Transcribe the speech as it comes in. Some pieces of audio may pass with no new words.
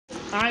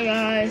Hi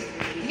guys,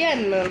 yet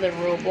another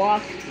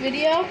Roblox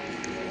video.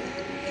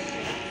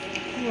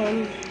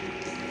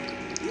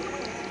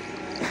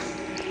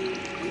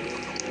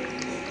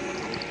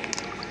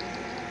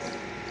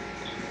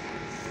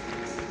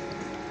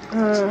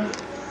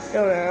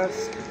 Don't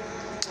ask.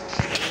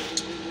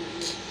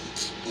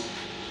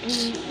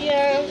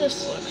 Yeah,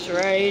 this looks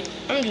right.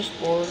 I'm just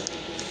bored.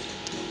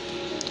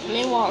 Let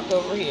me walk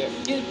over here.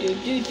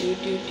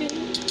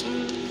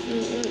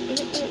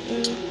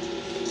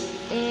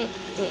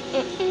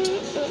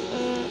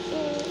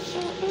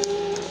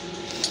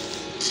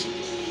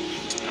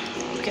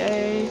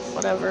 Okay,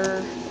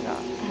 whatever.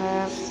 Got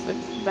half the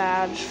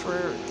badge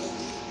for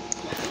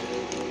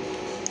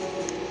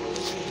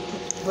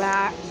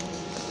that.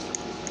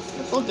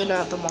 Just looking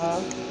at them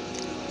all.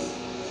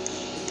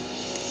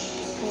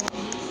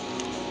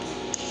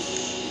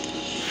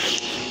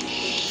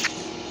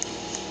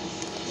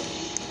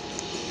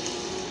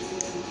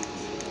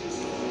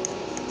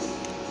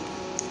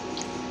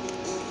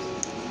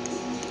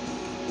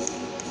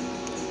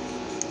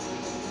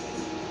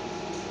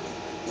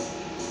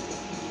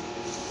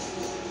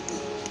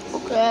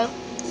 Okay.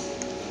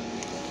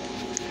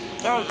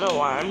 I don't know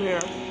why I'm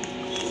here,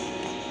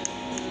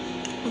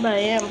 but I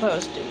am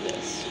posting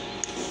this.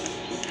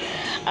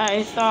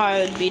 I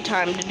thought it would be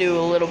time to do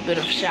a little bit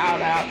of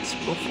shout outs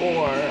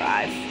before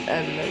I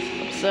end this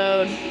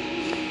episode.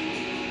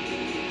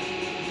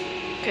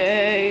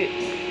 Okay.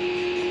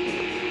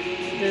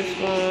 This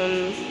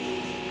one.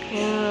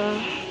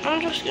 Yeah.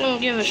 I'm just gonna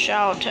give a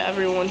shout out to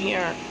everyone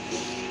here.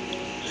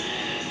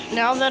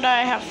 Now that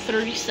I have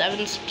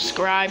 37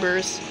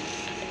 subscribers,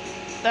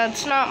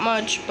 that's not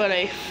much, but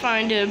I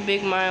find it a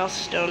big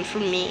milestone for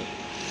me.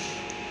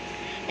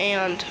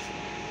 And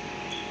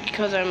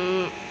because I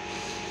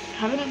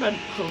haven't been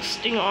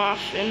posting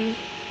often,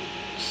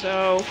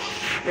 so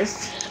I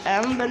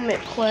haven't been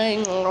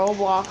playing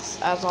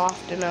Roblox as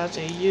often as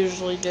I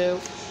usually do.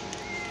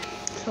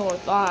 So I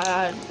thought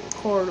I'd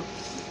record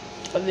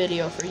a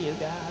video for you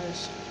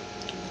guys.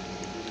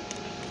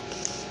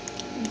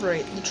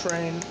 Great, the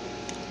train.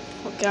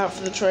 Look out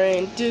for the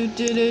train.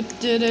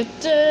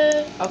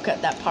 I'll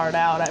cut that part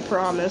out, I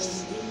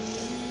promise.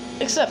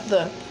 Except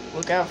the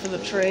look out for the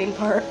train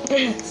part.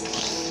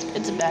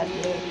 It's a bad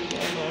joke.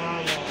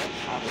 I know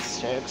how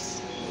this jokes.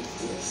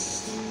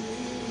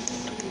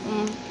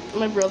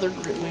 My brother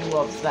really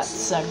loves that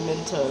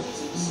segment of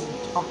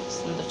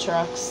Talks in the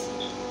Trucks.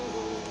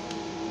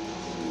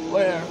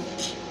 Where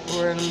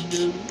the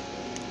dude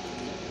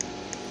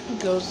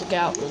goes look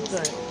out for the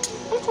train.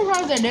 I'm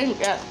surprised they didn't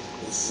get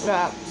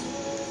that.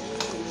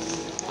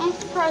 I'm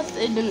surprised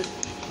they didn't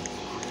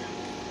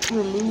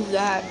remove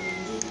that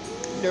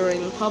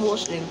during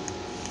publishing.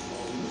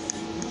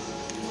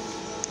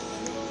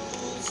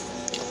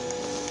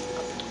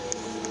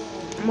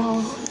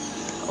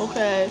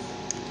 Okay.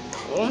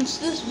 Once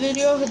this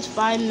video hits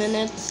 5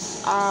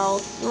 minutes, I'll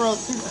throw it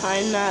through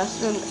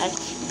KineMaster and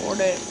export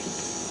it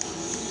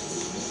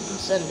and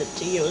send it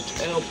to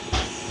YouTube.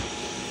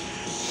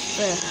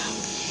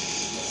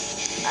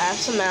 I have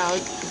some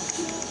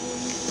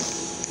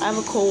I have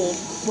a cold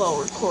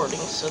while recording,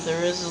 so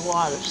there is a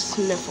lot of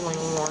sniffling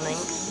warning.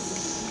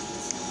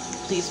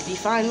 Please be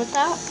fine with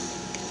that.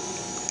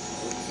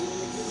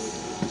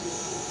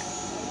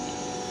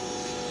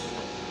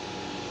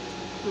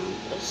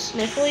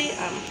 Sniffly,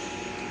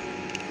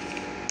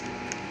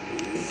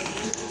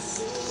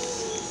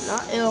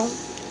 not ill,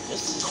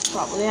 just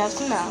probably have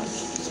some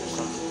allergies or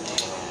something.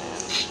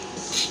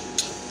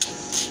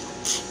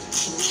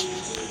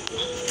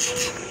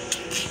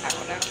 I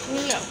don't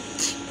actually know.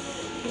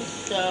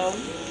 So,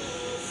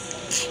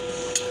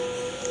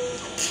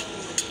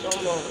 it's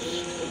almost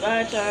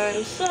goodbye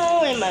time, so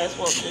I might as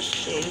well just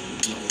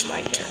change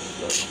my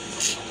character.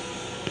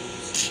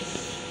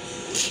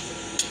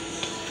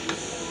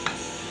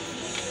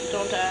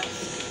 Don't ask.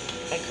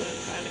 I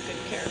couldn't find a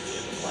good character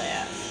to play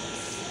as.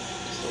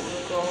 So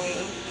we're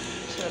going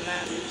to the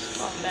Matters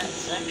Combat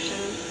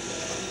section.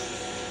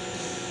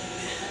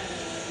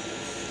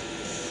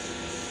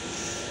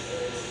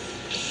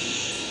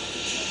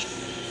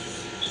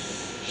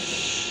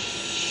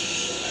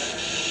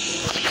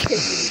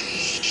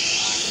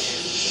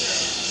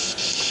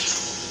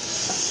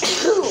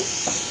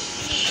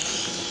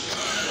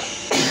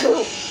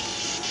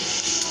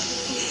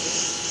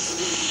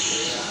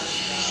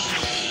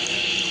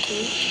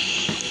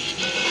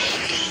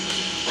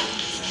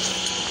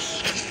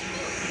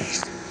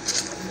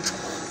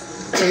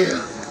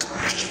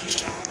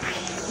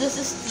 This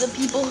is the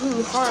people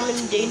who harm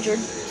endangered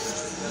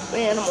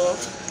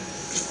animals.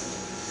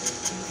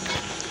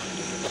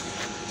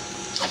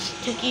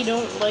 Tiki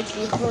don't like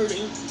you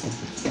hurting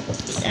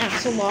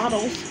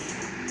axolotls.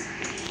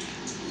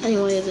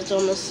 Anyways, it's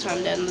almost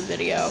time to end the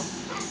video.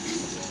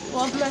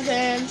 Love my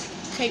fans,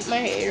 hate my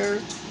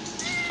haters.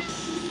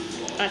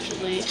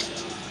 Actually,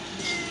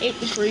 hate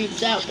the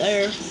creeps out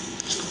there.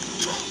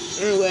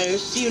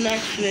 Anyways, see you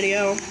next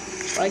video.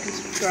 Like and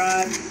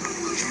subscribe.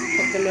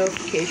 Hit the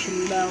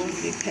notification bell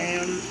if you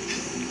can.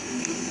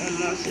 I'm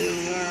not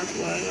doing work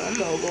when I'm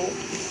mobile.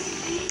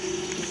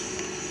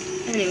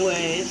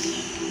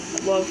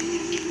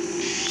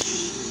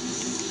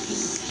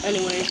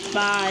 Anyways,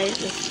 bye.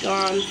 It's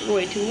gone for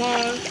way too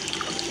long.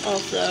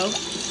 Also,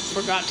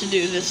 forgot to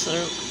do this,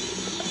 so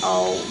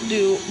I'll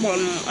do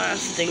one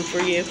last thing for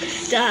you.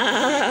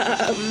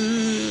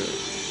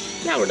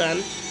 Now we're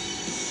done.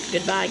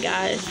 Goodbye,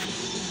 guys.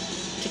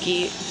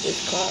 Tiki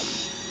is calm.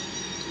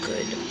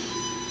 Good.